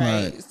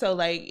 right? Right. So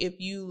like if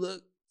you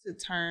look to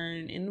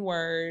turn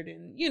inward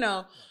and,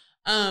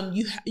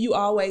 you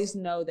always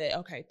know that,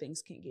 okay,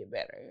 things can get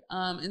better.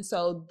 And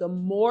so the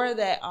more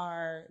that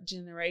our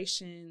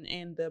generation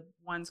and the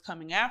ones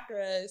coming after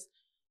us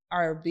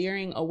are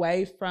veering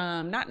away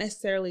from not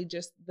necessarily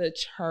just the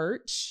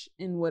church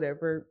and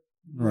whatever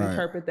you Right.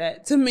 interpret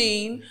that to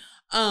mean,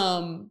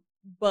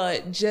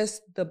 but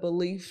just the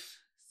belief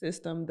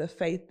system, the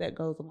faith that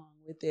goes along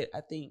with it,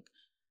 I think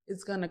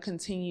it's going to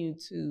continue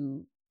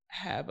to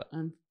have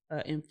an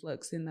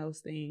influx in those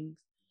things.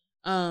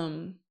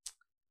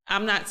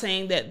 I'm not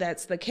saying that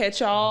that's the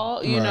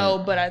catch-all,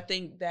 Right. but I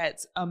think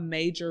that's a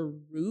major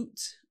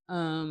root,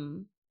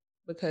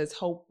 because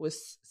hope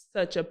was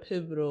such a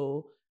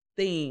pivotal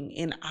thing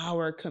in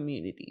our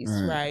communities,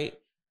 right?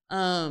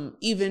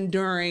 Even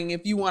during,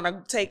 if you want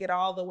to take it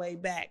all the way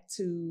back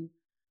to,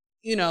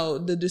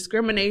 the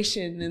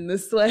discrimination and the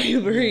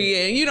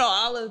slavery and,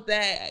 all of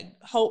that,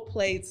 hope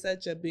played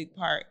such a big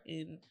part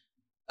in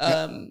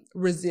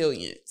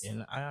resilience.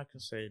 And I can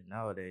say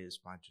nowadays,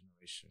 my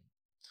generation,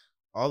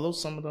 although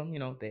some of them,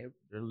 they're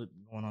going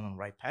on the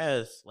right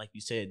path, like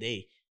you said,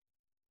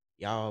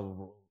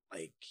 y'all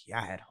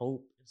had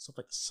hope and stuff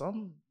like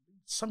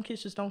some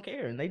kids just don't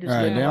care and they just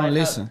Right, live they their don't life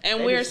listen.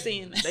 And we're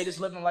seeing that. they just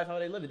live their life how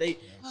they live it.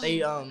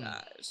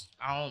 Gosh.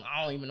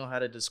 I don't even know how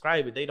to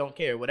describe it. They don't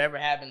care. Whatever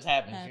happens.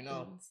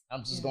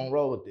 I'm just gonna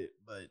roll with it.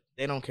 But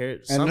they don't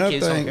care. Some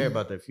kids don't care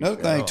about their future.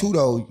 Another thing too,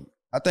 though,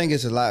 I think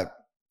it's a lot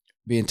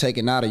being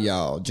taken out of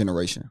y'all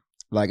generation.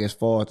 Like as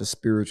far as the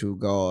spiritual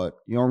God,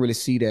 you don't really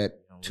see that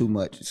too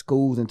much.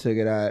 Schools and took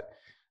it out.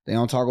 They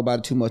don't talk about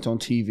it too much on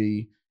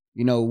TV.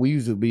 We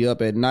used to be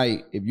up at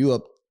night. If you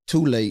up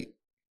too late,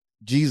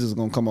 Jesus is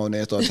gonna come on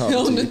there and start talking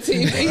On to the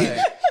you.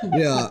 TV.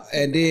 Yeah,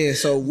 and then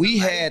so we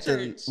had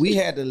church.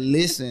 to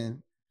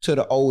listen to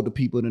the older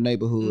people in the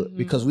neighborhood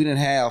because we didn't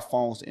have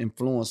phones to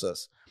influence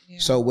us. Yeah.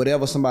 So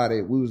whatever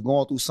we was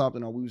going through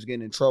something or we was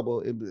getting in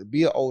trouble, it would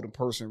be an older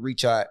person,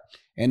 reach out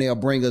and they'll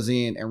bring us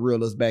in and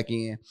reel us back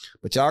in.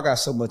 But y'all got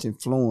so much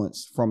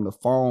influence from the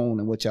phone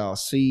and what y'all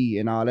see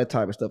and all that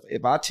type of stuff.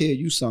 If I tell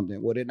you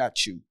something, well, they're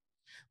not you.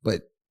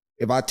 But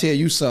if I tell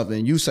you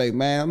something, you say,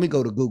 man, let me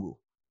go to Google.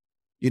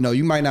 You know,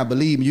 you might not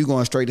believe me. You're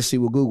going straight to see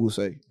what Google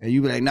say. And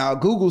you be like, now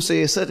Google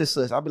says such and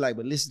such. I'll be like,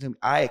 but listen to me.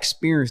 I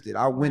experienced it.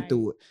 I went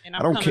through it. And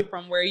I'm coming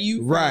from where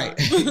you right.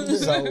 from.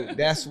 So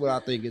that's what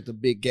I think is the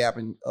big gap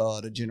in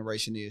the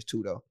generation is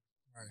too, though.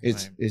 Right.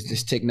 It's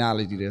this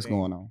technology that's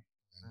going on.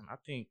 I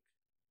think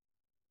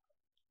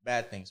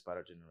bad things about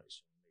our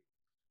generation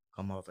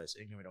come off as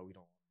ignorant, or we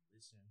don't want to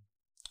listen.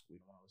 We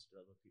don't want to listen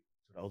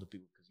to the older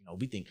people because, you know,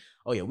 we think,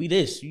 oh yeah, we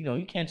this. You know,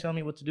 you can't tell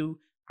me what to do.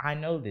 I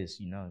know this.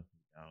 You know.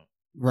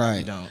 Right.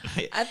 You don't.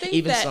 I think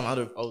even that some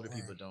other older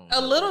people don't. A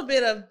little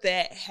bit of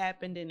that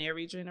happened in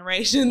every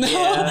generation, though.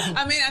 Yeah.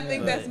 I mean, I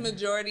think that's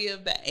majority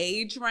of the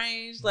age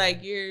range.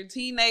 Like, you're a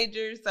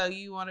teenager, so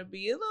you want to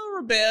be a little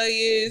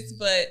rebellious.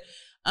 But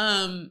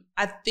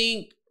I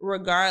think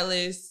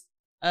regardless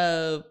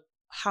of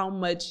how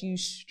much you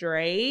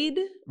strayed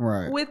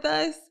with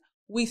us,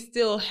 we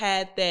still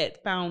had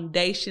that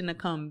foundation to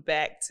come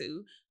back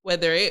to,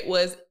 whether it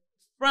was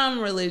from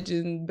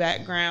religion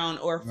background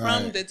or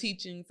from the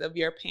teachings of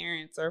your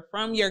parents or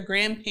from your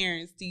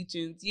grandparents'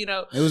 teachings, you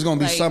know. It was going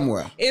to be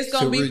somewhere. It's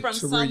going to be from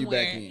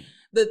somewhere.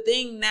 The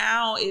thing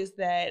now is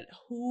that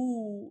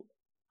who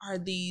are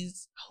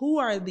these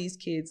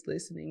kids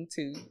listening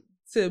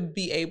to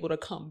be able to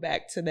come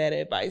back to that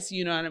advice,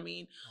 you know what I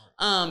mean?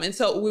 And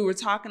so we were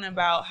talking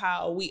about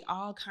how we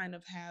all kind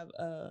of have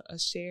a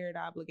shared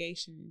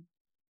obligation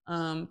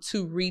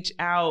to reach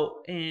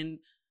out and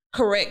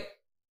correct.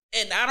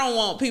 And I don't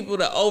want people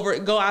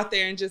to go out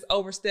there and just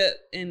overstep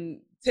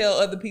and tell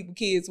other people,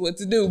 kids, what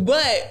to do.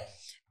 But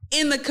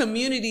in the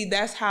community,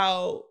 that's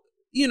how,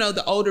 you know,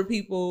 the older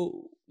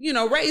people, you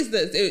know, raised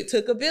us. It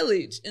took a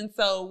village. And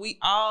so we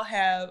all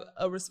have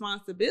a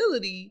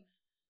responsibility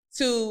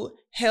to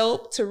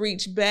help, to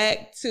reach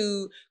back,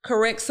 to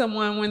correct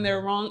someone when they're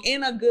wrong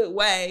in a good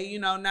way, you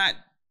know, not,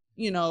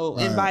 you know,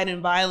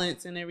 inviting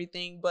violence and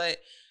everything.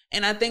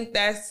 And I think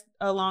that's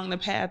along the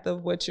path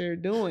of what you're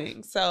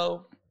doing.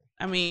 So,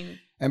 I mean.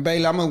 And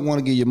Bailey, I'm going to want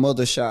to give your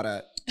mother a shout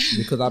out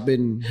because I've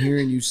been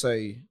hearing you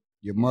say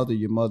your mother,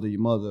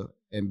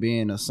 and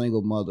being a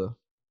single mother,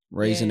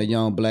 raising a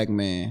young black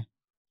man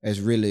is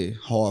really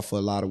hard for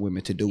a lot of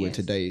women to do in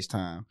today's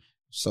time.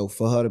 So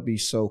for her to be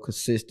so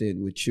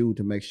consistent with you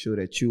to make sure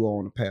that you are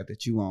on the path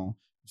that you on,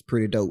 it's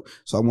pretty dope.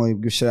 So I want to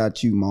give a shout out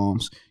to you,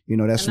 moms. You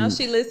know, that's I know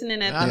she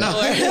listening at the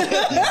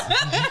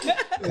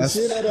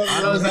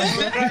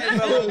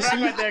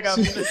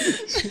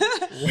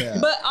door.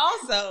 But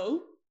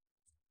also,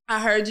 I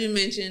heard you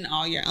mention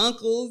all your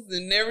uncles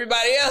and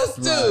everybody else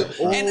too.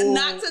 Right. And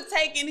not to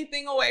take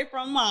anything away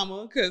from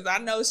mama, because I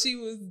know she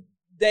was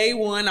day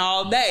one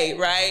all day,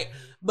 right?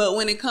 But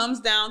when it comes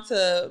down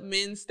to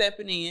men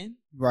stepping in,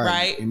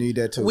 right? You need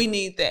that too. We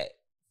need that.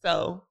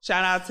 So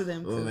shout out to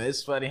them too. Man,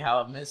 it's funny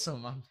how I met some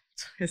of my mentors.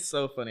 It's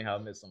so funny how I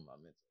met some of my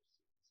mentors.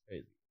 It's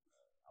crazy.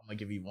 I'm gonna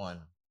give you one.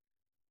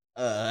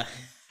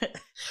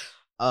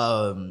 I'm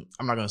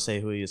not gonna say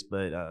who he is,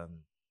 but I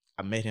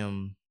met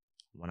him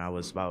when I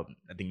was about,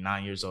 I think,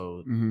 9 years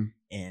old, and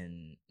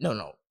 8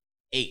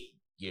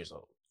 years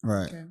old.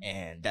 Right. Okay.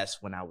 And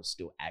that's when I was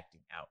still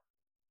acting out.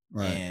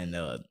 Right. And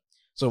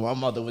so my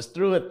mother was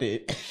through with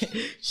it.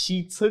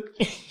 she took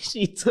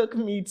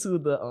me to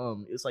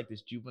the it's like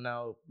this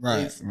juvenile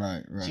place.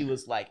 Right. She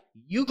was like,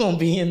 "You gonna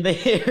be in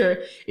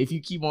there if you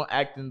keep on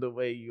acting the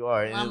way you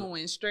are." And Mama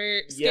went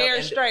scared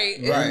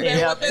straight. Right.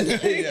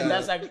 And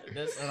that's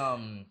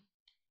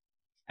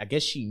I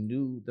guess she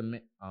knew the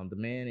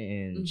man,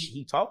 and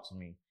he talked to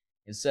me.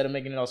 Instead of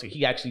making it all,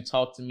 he actually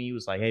talked to me. He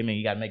was like, "Hey man,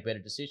 you gotta make better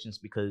decisions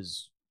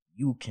because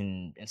you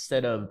can,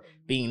 instead of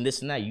being this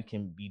and that, you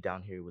can be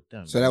down here with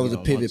them." So that was a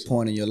pivot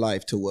point in your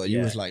life to where you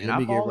was like, "Let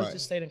me get right." I've always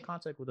just stayed in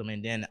contact with him,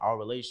 and then our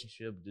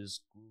relationship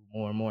just grew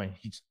more and more. And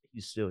he's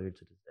still here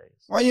to this day.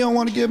 So. Why you don't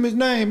want to give him his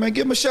name, man?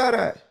 Give him a shout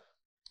out.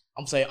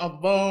 I'm saying Uncle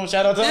Boone.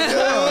 Shout out to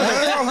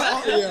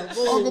Uncle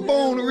Boone. Uncle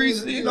Boone, the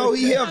reason, you know,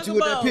 he helped you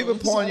with that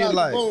pivot point in your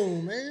life.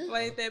 Boone, man.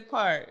 Played that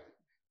part.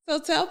 So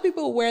tell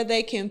people where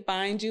they can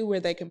find you, where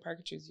they can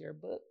purchase your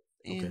book,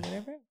 and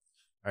whatever.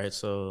 All right,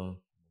 so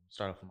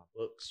start off with my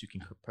books. You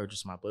can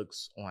purchase my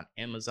books on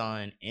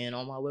Amazon and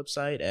on my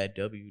website at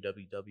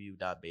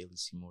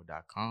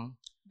www.bayleyseymour.com.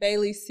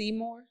 Bailey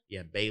Seymour?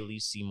 Yeah, Bailey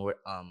Seymour,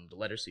 the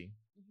letter C.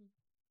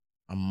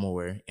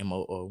 More,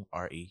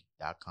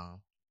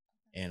 MOORE.com.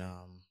 And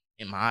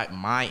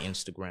my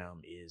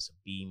Instagram is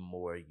Be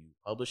More You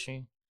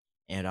Publishing.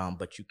 And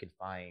but you can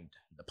find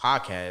the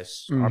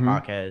podcast, our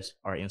podcast,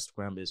 our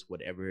Instagram is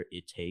Whatever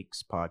It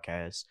Takes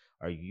Podcast.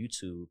 Our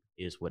YouTube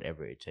is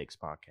Whatever It Takes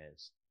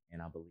Podcast.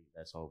 And I believe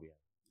that's all we have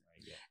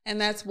right now. And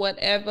that's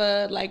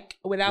whatever, like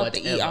without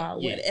the ER,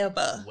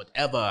 whatever.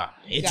 Whatever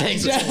it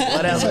takes.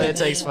 Whatever it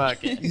takes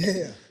podcast.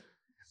 Yeah.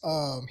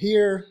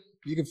 Here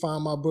you can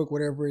find my book,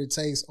 Whatever It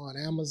Takes, on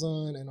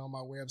Amazon and on my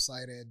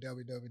website at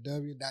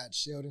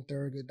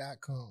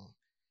www.sheldonthurgood.com.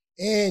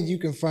 And you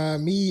can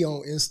find me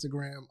on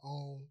Instagram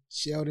on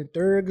Sheldon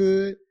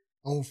Thurgood,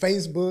 on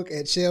Facebook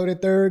at Sheldon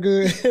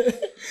Thurgood.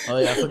 Oh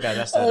yeah, I forgot.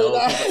 That's that old people.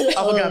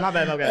 I forgot. My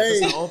bad. That's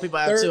the old people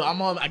have too.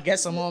 I'm on. I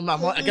guess I'm on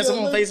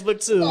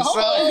Facebook too.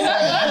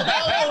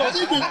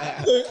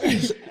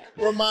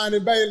 So.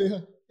 Reminding Bailey,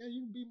 yeah,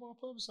 you can be more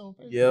published on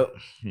Facebook. Yep.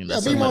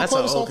 That's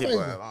what old people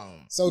have.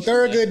 So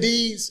Third Good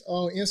Deeds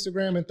on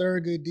Instagram and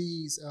Third Good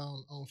Deeds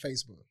on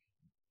Facebook.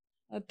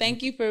 Well,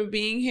 thank you for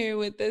being here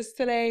with us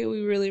today.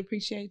 We really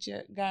appreciate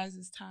you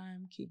guys'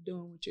 time. Keep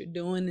doing what you're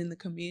doing in the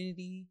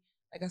community.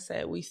 Like I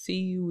said, we see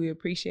you. We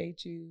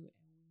appreciate you.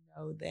 And we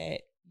know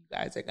that you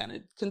guys are going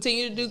to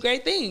continue to do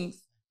great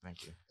things.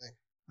 Thank you.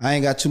 I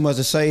ain't got too much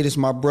to say. This is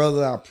my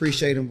brother. I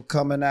appreciate him for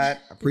coming out.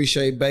 I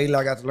appreciate Bailey.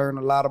 I got to learn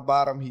a lot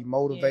about him. He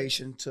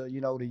motivation to,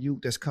 the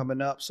youth that's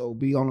coming up. So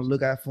be on the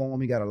lookout for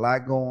him. He got a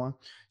lot going.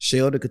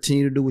 Sheldon,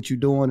 continue to do what you're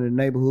doing in the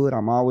neighborhood.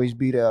 I'm always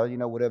be there,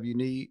 whatever you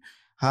need.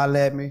 Holla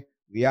at me.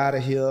 We out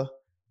of here.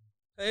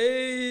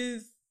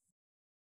 Peace.